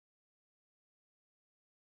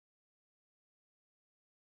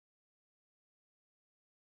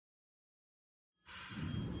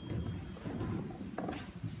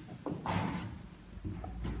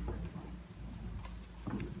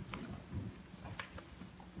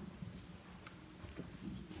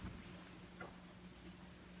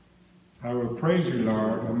I will praise you,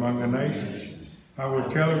 Lord, among the nations. I will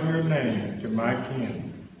tell of your name to my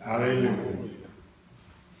kin. Hallelujah.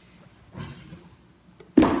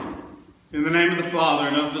 In the name of the Father,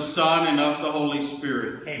 and of the Son, and of the Holy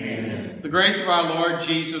Spirit. Amen. The grace of our Lord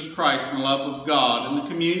Jesus Christ, and the love of God, and the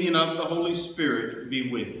communion of the Holy Spirit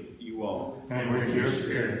be with you all. And with your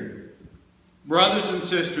spirit. Brothers and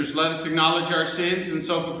sisters, let us acknowledge our sins and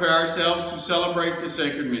so prepare ourselves to celebrate the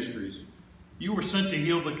sacred mysteries. You were sent to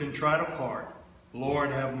heal the contrite of heart.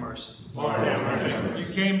 Lord, have mercy. Lord, have mercy. You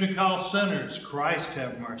came to call sinners. Christ,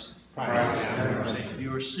 have mercy. Christ, have mercy.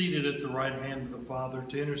 You are seated at the right hand of the Father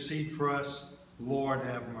to intercede for us. Lord,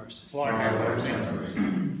 have mercy. Lord, have mercy.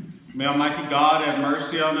 May Almighty God have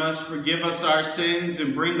mercy on us, forgive us our sins,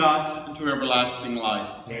 and bring us into everlasting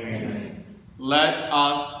life. Amen. Let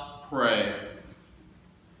us pray.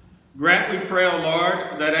 Grant, we pray, O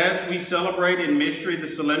Lord, that as we celebrate in mystery the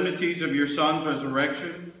solemnities of your Son's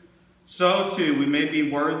resurrection, so too we may be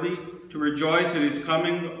worthy to rejoice in his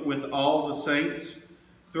coming with all the saints.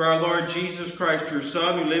 Through our Lord Jesus Christ, your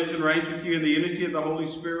Son, who lives and reigns with you in the unity of the Holy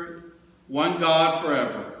Spirit, one God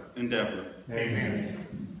forever and ever. Amen.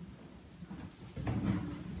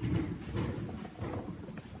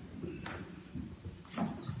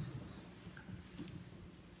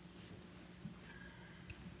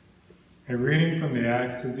 A reading from the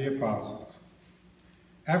Acts of the Apostles.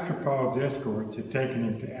 After Paul's escorts had taken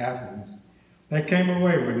him to Athens, they came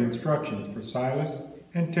away with instructions for Silas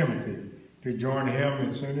and Timothy to join him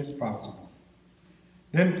as soon as possible.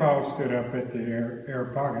 Then Paul stood up at the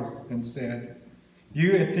Areopagus and said,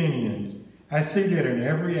 "You Athenians, I see that in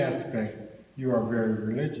every aspect you are very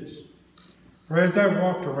religious. For as I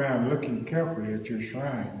walked around looking carefully at your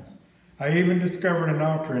shrines, I even discovered an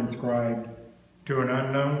altar inscribed, 'To an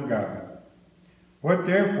unknown God.' What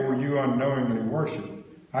therefore you unknowingly worship,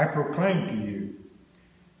 I proclaim to you.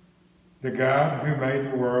 The God who made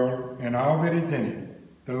the world and all that is in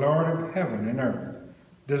it, the Lord of heaven and earth,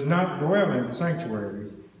 does not dwell in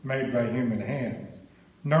sanctuaries made by human hands,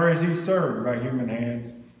 nor is he served by human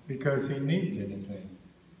hands because he needs anything.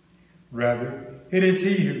 Rather, it is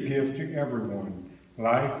he who gives to everyone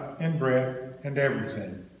life and breath and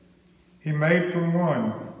everything. He made from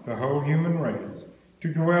one the whole human race,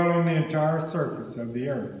 to dwell on the entire surface of the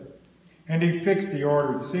earth, and he fixed the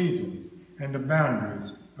ordered seasons and the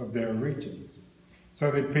boundaries of their regions, so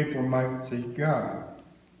that people might seek God,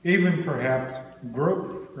 even perhaps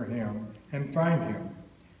grope for him and find him,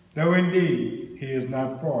 though indeed he is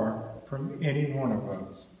not far from any one of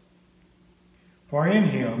us. For in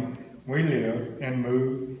him we live and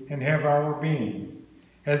move and have our being,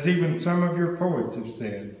 as even some of your poets have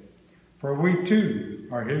said, for we too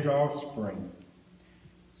are his offspring.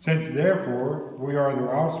 Since therefore we are the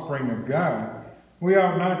offspring of God, we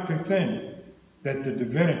ought not to think that the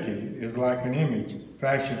divinity is like an image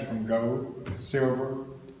fashioned from gold, silver,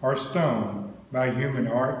 or stone by human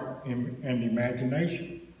art and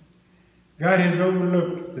imagination. God has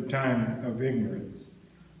overlooked the time of ignorance,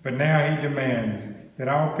 but now he demands that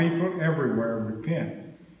all people everywhere repent,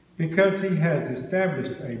 because he has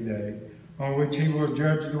established a day on which he will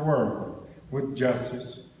judge the world with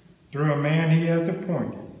justice through a man he has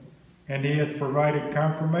appointed, and he has provided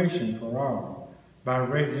confirmation for all by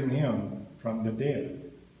raising him from the dead."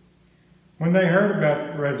 When they heard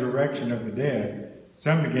about the resurrection of the dead,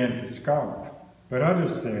 some began to scoff, but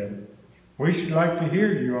others said, "We should like to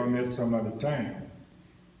hear you on this some other time."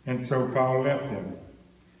 And so Paul left them.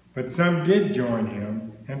 But some did join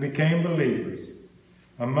him and became believers.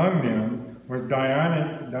 Among them was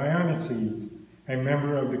Dionysius, a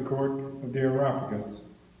member of the court of the Areopagus,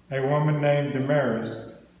 a woman named Damaris,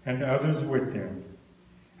 and others with them.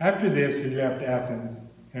 After this he left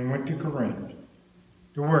Athens and went to Corinth.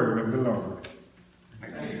 The word of the Lord.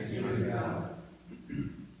 Thanks be to God.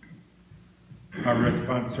 Our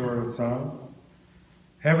responsorial psalm.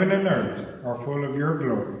 Heaven and earth are full of your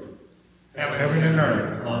glory. Heaven and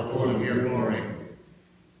earth are full of your glory.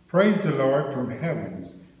 Praise the Lord from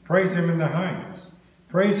heavens. Praise him in the heights.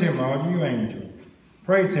 Praise him, all you angels.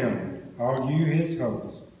 Praise him, all you his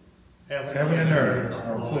hosts. Heaven and earth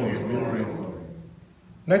are full of your glory.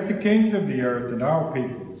 Let the kings of the earth and all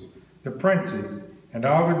peoples, the princes and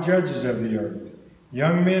all the judges of the earth,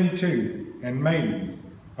 young men too, and maidens,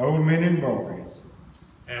 old men and boys,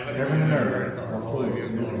 heaven and earth are full of your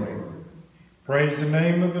glory. Praise the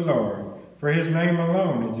name of the Lord, for his name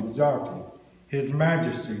alone is exalted. His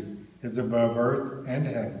majesty is above earth and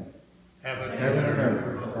heaven. Heaven and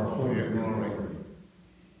earth are full of your glory.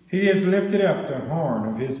 He has lifted up the horn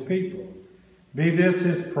of his people. Be this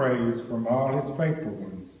his praise from all his faithful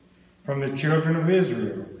ones, from the children of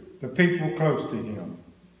Israel, the people close to him.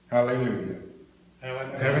 Hallelujah.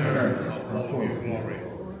 Heaven and earth are full of your glory.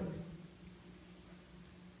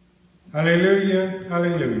 Hallelujah,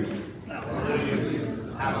 hallelujah.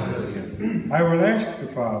 Hallelujah. Hallelujah. I will ask the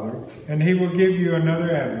Father, and he will give you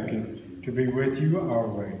another advocate to be with you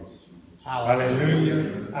always.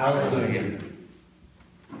 Hallelujah, hallelujah.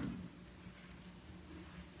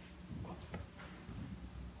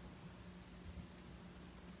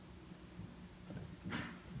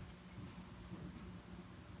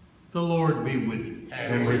 The Lord be with you.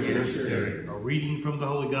 And with your spirit. A reading from the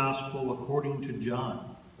Holy Gospel according to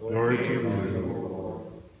John. Glory to you, Lord.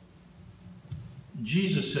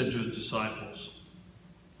 Jesus said to his disciples,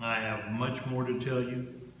 I have much more to tell you,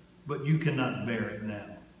 but you cannot bear it now.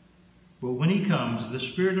 But when he comes, the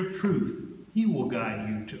Spirit of truth, he will guide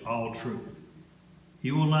you to all truth.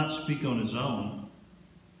 He will not speak on his own,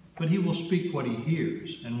 but he will speak what he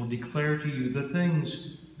hears and will declare to you the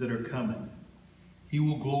things that are coming. He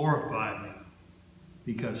will glorify me,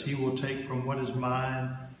 because he will take from what is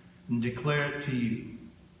mine and declare it to you.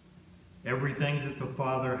 Everything that the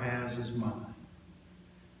Father has is mine.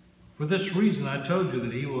 For this reason I told you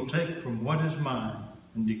that he will take from what is mine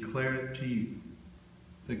and declare it to you.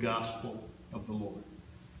 The Gospel of the Lord.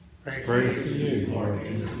 Praise to you, Lord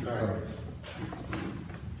Jesus Christ.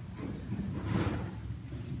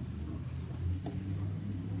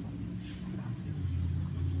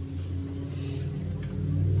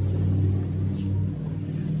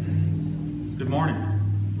 Good morning.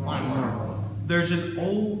 Morning. There's an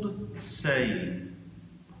old saying,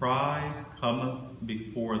 pride cometh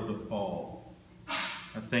before the fall.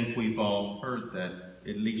 I think we've all heard that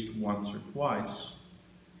at least once or twice.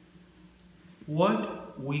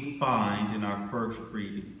 What we find in our first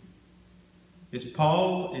reading is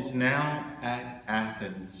Paul is now at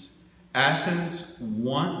Athens. Athens,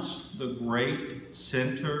 once the great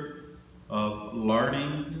center of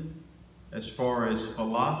learning as far as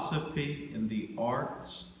philosophy and the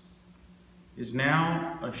arts, is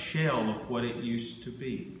now a shell of what it used to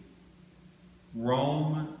be.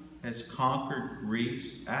 Rome has conquered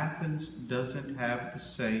Greece. Athens doesn't have the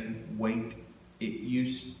same weight it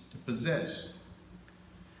used to possess.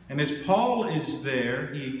 And as Paul is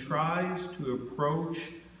there, he tries to approach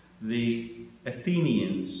the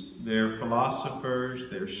Athenians, their philosophers,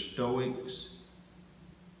 their Stoics,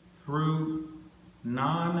 through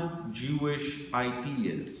non-Jewish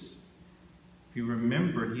ideas. If you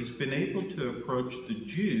remember, he's been able to approach the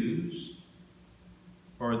Jews,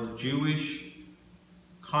 or the Jewish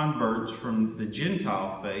converts from the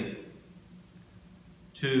Gentile faith,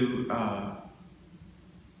 through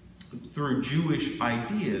Jewish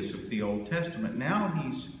ideas of the Old Testament. Now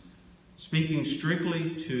he's speaking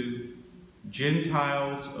strictly to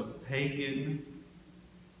Gentiles of pagan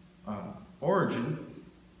origin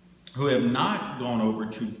who have not gone over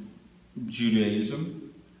to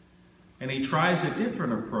Judaism, and he tries a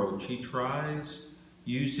different approach. He tries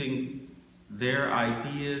using their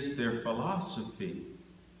ideas, their philosophy,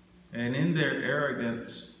 and in their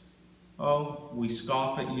arrogance, oh, we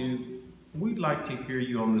scoff at you. We'd like to hear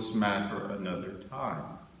you on this matter another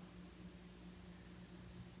time.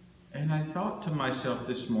 And I thought to myself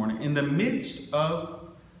this morning, in the midst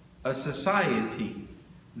of a society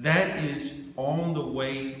that is on the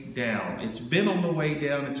way down, it's been on the way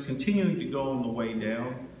down, it's continuing to go on the way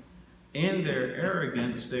down, in their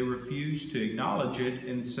arrogance, they refuse to acknowledge it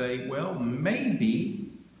and say, well,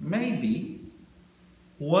 maybe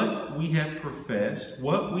what we have professed,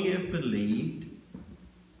 what we have believed,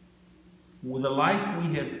 the life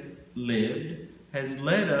we have lived has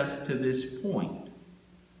led us to this point.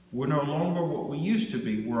 We're no longer what we used to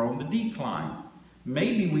be. We're on the decline.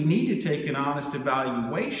 Maybe we need to take an honest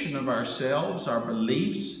evaluation of ourselves, our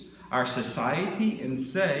beliefs, our society, and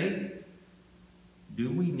say, do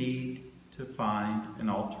we need to find an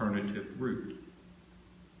alternative route?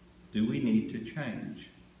 Do we need to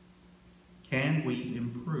change? Can we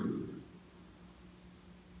improve?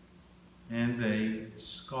 And they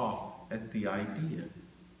scoff at the idea.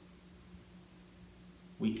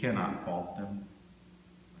 We cannot fault them.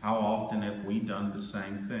 How often have we done the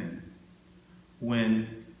same thing?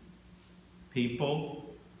 When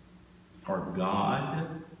people or God,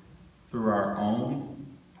 through our own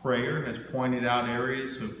prayer, has pointed out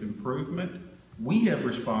areas of improvement, we have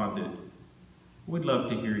responded, we'd love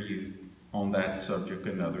to hear you on that subject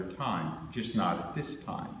another time, just not at this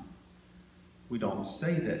time. We don't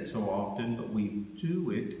say that so often, but we do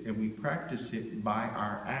it and we practice it by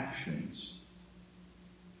our actions.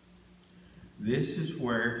 This is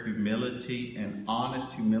where humility and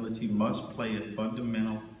honest humility must play a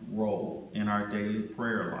fundamental role in our daily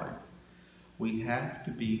prayer life. we have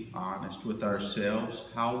to be honest with ourselves,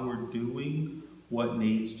 how we're doing, what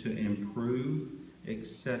needs to improve,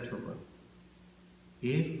 etc.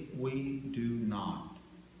 If we do not,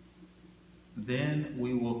 then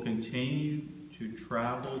we will continue to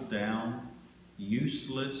travel down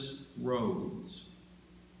useless roads,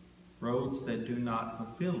 roads that do not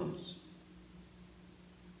fulfill us.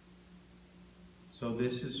 So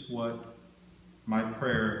this is what my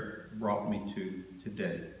prayer brought me to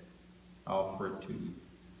today. I offer it to you.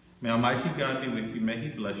 May Almighty God be with you. May He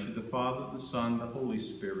bless you, the Father, the Son, the Holy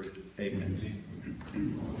Spirit. Amen.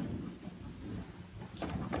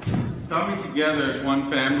 Coming together as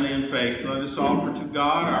one family in faith, let us offer to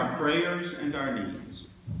God our prayers and our needs.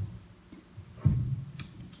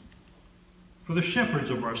 For the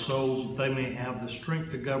shepherds of our souls, that they may have the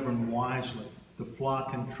strength to govern wisely the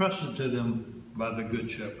flock entrusted to them by the Good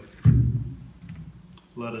Shepherd.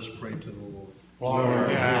 Let us pray to the Lord. Lord,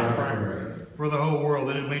 hear our prayer. For the whole world,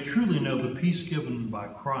 that it may truly know the peace given by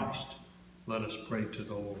Christ, let us pray to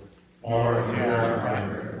the Lord. Lord, hear our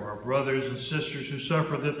prayer. For our brothers and sisters who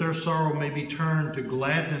suffer, that their sorrow may be turned to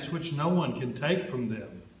gladness which no one can take from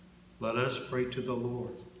them, let us pray to the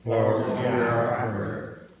Lord. Lord, hear our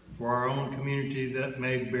prayer. For our own community, that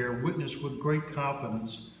may bear witness with great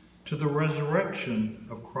confidence to the resurrection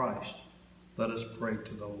of Christ, let us pray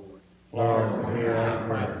to the Lord. Lord, hear our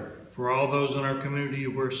prayer. For all those in our community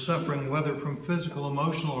who are suffering, whether from physical,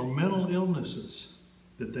 emotional, or mental illnesses,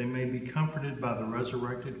 that they may be comforted by the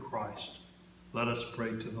resurrected Christ, let us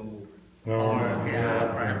pray to the Lord. Lord, hear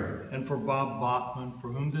our prayer. And for Bob Bachman,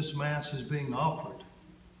 for whom this Mass is being offered,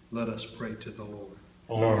 let us pray to the Lord.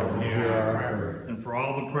 Lord, hear our prayer. And for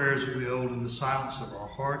all the prayers that we hold in the silence of our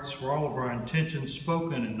hearts, for all of our intentions,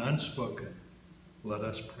 spoken and unspoken, let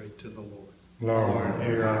us pray to the Lord. Lord,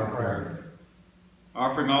 hear our prayer.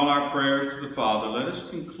 Offering all our prayers to the Father, let us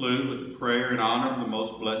conclude with the prayer in honor of the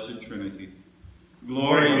most blessed Trinity.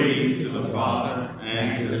 Glory be to the Father,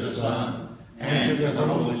 and to the Son, and to the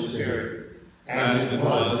Holy Spirit, as it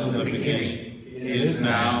was in the beginning, is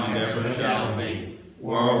now, and ever shall be,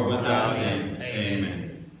 world without end.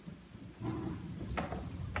 Amen.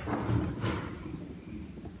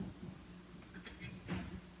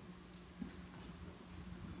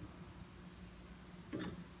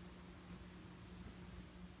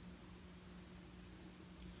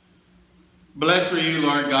 Blessed are you,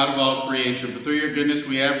 Lord God of all creation, for through your goodness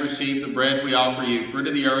we have received the bread we offer you, fruit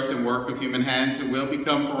of the earth and work of human hands, and will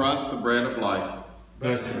become for us the bread of life.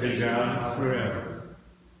 Blessed be God forever.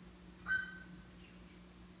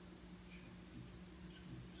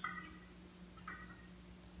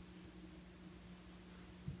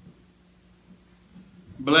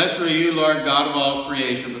 Blessed are you, Lord God of all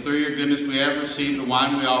creation, for through your goodness we have received the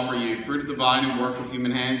wine we offer you, fruit of the vine and work of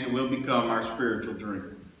human hands, and will become our spiritual drink.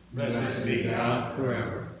 Blessed be God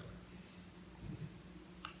forever.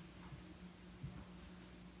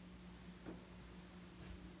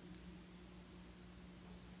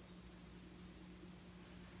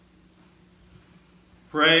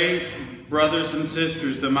 Pray, brothers and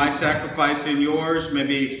sisters, that my sacrifice and yours may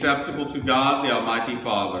be acceptable to God, the Almighty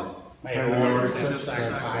Father. May the Lord accept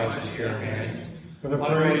sacrifice at your hands, for the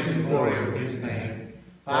praise and glory of his name,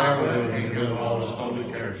 thy will and good of all his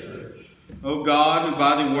holy churches. O God, who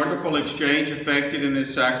by the wonderful exchange effected in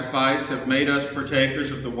this sacrifice have made us partakers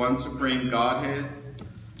of the one supreme Godhead,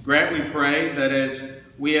 grant, we pray, that as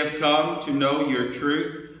we have come to know your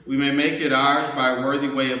truth, we may make it ours by a worthy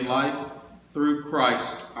way of life, through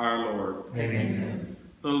Christ our Lord. Amen.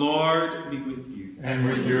 The Lord be with you. And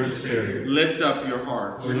with your spirit. Lift up your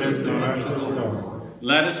hearts. We lift them up to the Lord.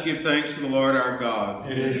 Let us give thanks to the Lord our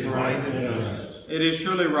God. It is right and just. It is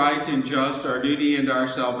truly right and just, our duty and our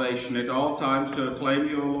salvation, at all times to acclaim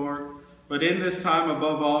you, O Lord, but in this time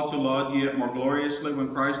above all to laud you yet more gloriously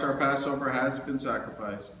when Christ our Passover has been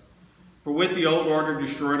sacrificed. For with the old order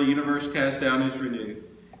destroyed, the universe cast down is renewed,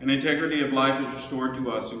 and integrity of life is restored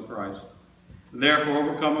to us in Christ. Therefore,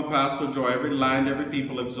 overcome with paschal joy, every land, every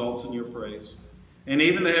people exalts in your praise. And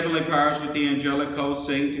even the heavenly powers with the angelic host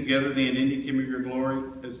sing together the unending hymn of your glory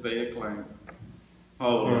as they acclaim.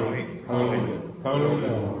 Holy, Holy, holy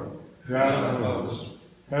Lord, God of hosts,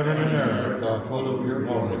 heaven and earth are full of your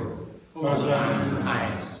glory. Hosanna in the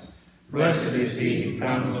highest. Blessed is he who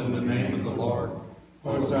comes in the name of the Lord.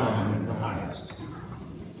 Hosanna in the highest.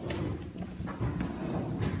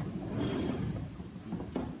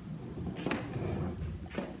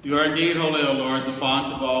 You are indeed holy, O Lord, the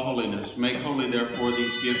font of all holiness. Make holy, therefore,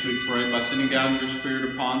 these gifts, we pray, by sending down your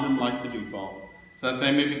Spirit upon them like the dewfall, so that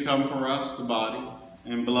they may become for us the body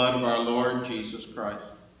and blood of our Lord Jesus Christ.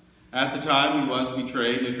 At the time he was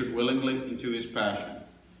betrayed, entered willingly into his passion.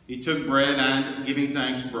 He took bread and, giving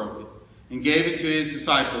thanks, broke it, and gave it to his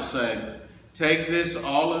disciples, saying, "Take this,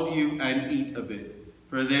 all of you, and eat of it,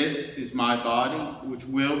 for this is my body, which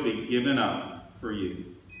will be given up for you."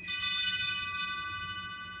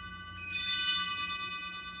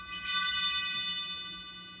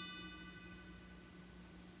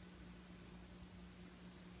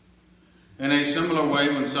 In a similar way,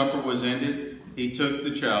 when supper was ended, he took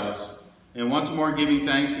the chalice, and once more giving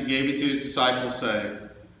thanks, he gave it to his disciples, saying,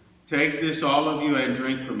 "Take this, all of you, and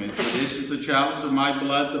drink from it, for this is the chalice of my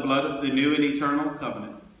blood, the blood of the new and eternal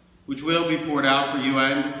covenant, which will be poured out for you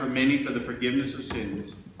and for many for the forgiveness of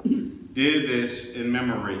sins. Do this in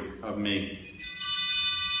memory of me."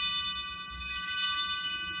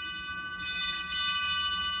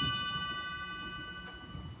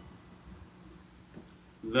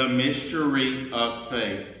 The mystery of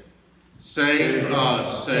faith. Save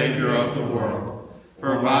us, Savior of the world,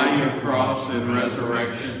 for by your cross and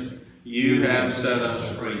resurrection you have set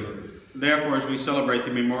us free. Therefore, as we celebrate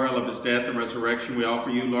the memorial of his death and resurrection, we offer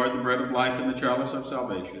you, Lord, the bread of life and the chalice of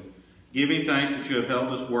salvation, giving thanks that you have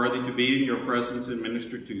held us worthy to be in your presence and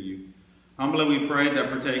minister to you. Humbly we pray that,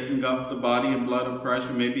 partaking of the body and blood of Christ,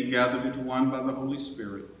 we may be gathered into one by the Holy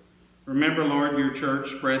Spirit. Remember, Lord, your church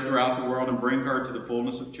spread throughout the world and bring her to the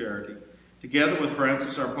fullness of charity, together with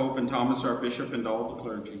Francis, our Pope, and Thomas, our Bishop, and all the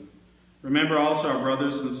clergy. Remember also our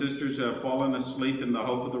brothers and sisters who have fallen asleep in the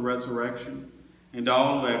hope of the resurrection, and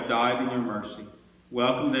all who have died in your mercy.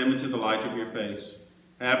 Welcome them into the light of your face.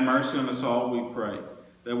 Have mercy on us all, we pray,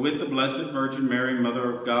 that with the Blessed Virgin Mary,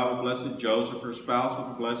 Mother of God, with blessed Joseph, her spouse, with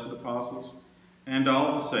the blessed apostles, and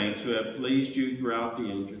all the saints who have pleased you throughout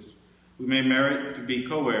the ages, we may merit to be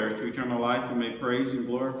co-heirs to eternal life, and may praise and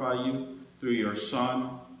glorify you through your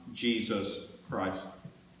Son, Jesus Christ.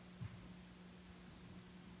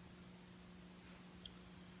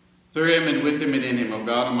 Through him and with him and in him, O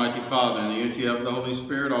God, Almighty Father, in the unity of the Holy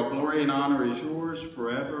Spirit, all glory and honor is yours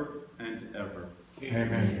forever and ever.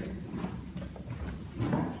 Amen.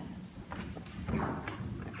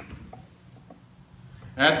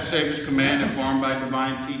 At the Savior's command, informed by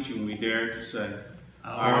divine teaching, we dare to say,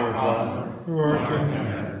 Our Father, who art in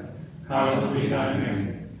heaven, hallowed be thy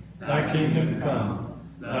name. Thy kingdom come,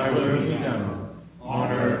 thy will be done,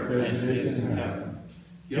 on earth as it is in heaven.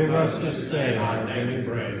 Give us this day our daily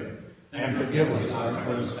bread, and forgive us our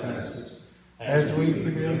trespasses, as we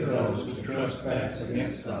forgive those who trespass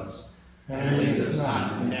against us. And lead us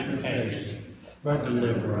not into temptation, but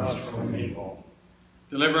deliver us from evil.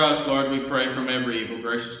 Deliver us, Lord, we pray, from every evil.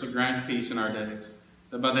 Graciously grant peace in our days,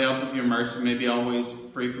 that by the help of your mercy may be always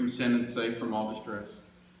free from sin and safe from all distress.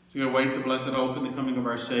 So we await the blessed hope and the coming of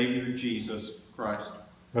our Savior, Jesus Christ.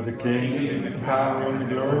 For the kingdom, and power, and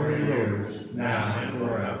glory are yours, Now and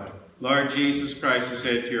forever. Lord Jesus Christ, who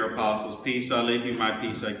said to your apostles, "Peace I leave you, my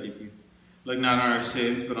peace I give you." Look not on our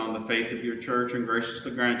sins, but on the faith of your church, and graciously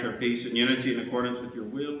grant her peace and unity in accordance with your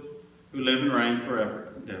will, who live and reign forever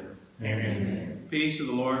and ever. Amen. Peace of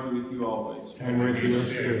the Lord be with you always. And with your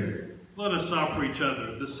spirit. Let us offer each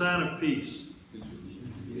other the sign of peace.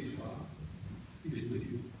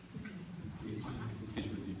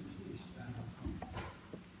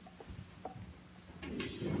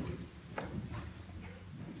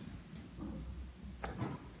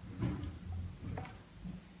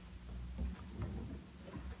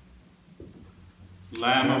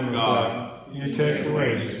 Lamb of God, you take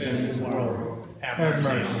away the sins of the world. Have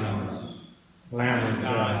mercy on us. Lamb of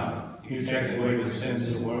God, you take away the sins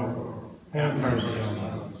of the world. Have mercy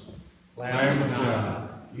on us. Lamb of God,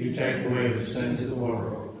 you take away the sins of the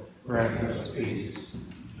world. Grant us peace.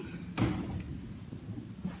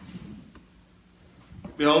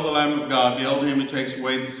 behold the Lamb of God, behold him who takes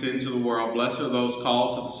away the sins of the world. Blessed are those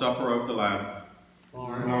called to the supper of the Lamb.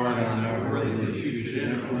 Lord, I'm not worthy that you should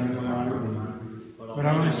enter into my room, but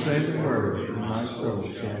only say the word, and my soul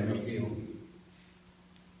shall be healed.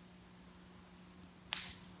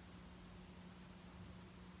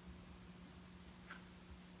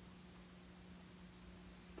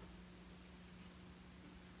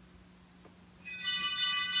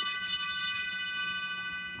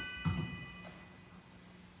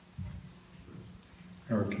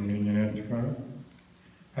 Our communion at the front.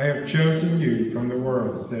 I have chosen you from the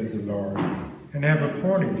world, says the Lord, and have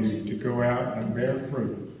appointed you to go out and bear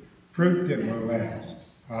fruit, fruit that will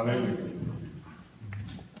last. Hallelujah.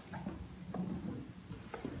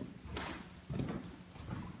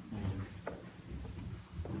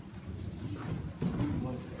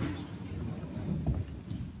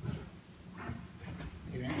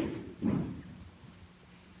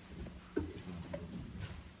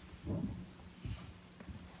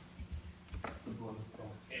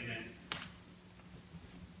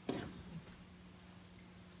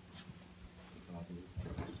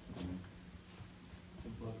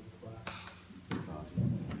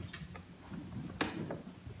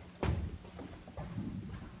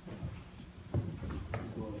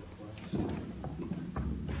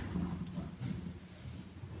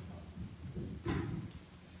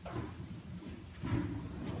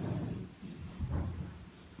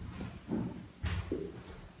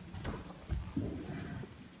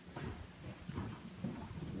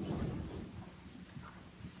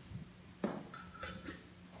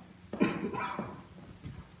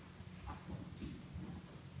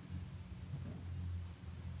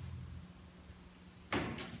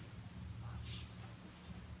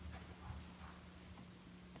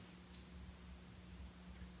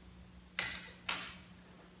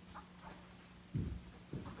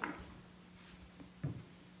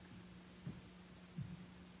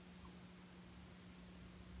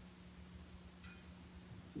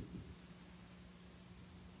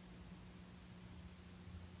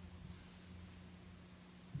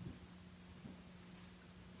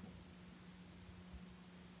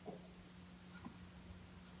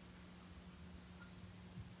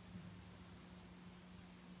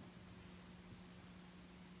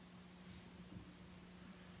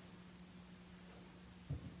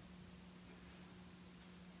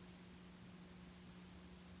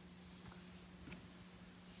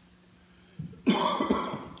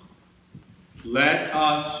 Let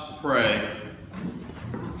us pray.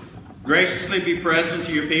 Graciously be present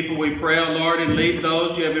to your people, we pray, O Lord, and lead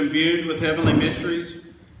those you have imbued with heavenly mysteries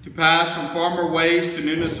to pass from former ways to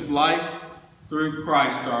newness of life through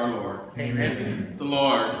Christ our Lord. Amen. The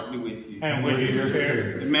Lord be with you. And with your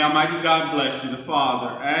spirit. And may Almighty God bless you, the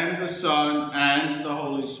Father, and the Son, and the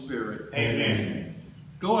Holy Spirit. Amen.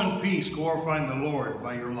 Go in peace, glorifying the Lord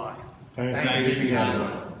by your life. Thanks be to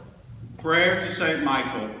God. Prayer to Saint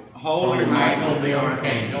Michael. Holy Michael the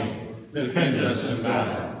Archangel, defend us in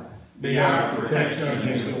battle. Be our protection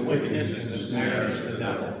against the wickedness and snares of the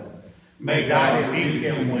devil. May God rebuke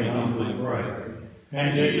him, we humbly pray.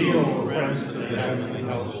 And the evil prince of the heavenly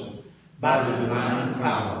host, by the divine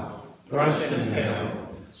power, thrust in hell,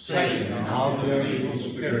 Satan and all their evil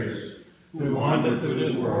spirits, who wander through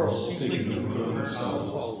this world seeking to ruin our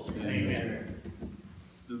souls. Amen.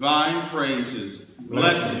 Divine praises.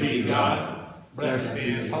 Blessed be God. Blessed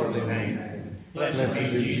be his holy name. Blessed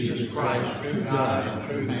be Jesus Christ, true God and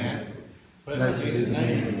true man. Blessed be the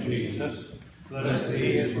name of Jesus. Blessed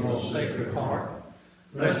be his most sacred heart.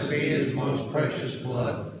 Blessed be his most precious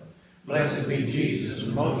blood. Blessed be Jesus,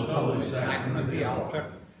 the most holy sacrament of the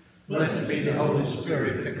altar. Blessed be the Holy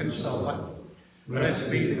Spirit, the Consoler. Blessed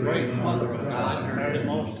be the great Mother of God, Mary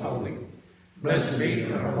most holy. Blessed be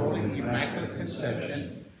her holy Immaculate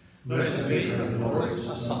Conception. Blessed be her glorious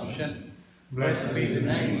Assumption. Blessed be the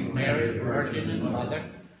name, Mary, Virgin and Mother.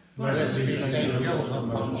 Blessed be Saint Joseph,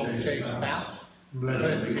 most chaste spouse.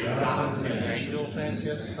 Blessed be God and angels and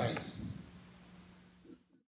his saints.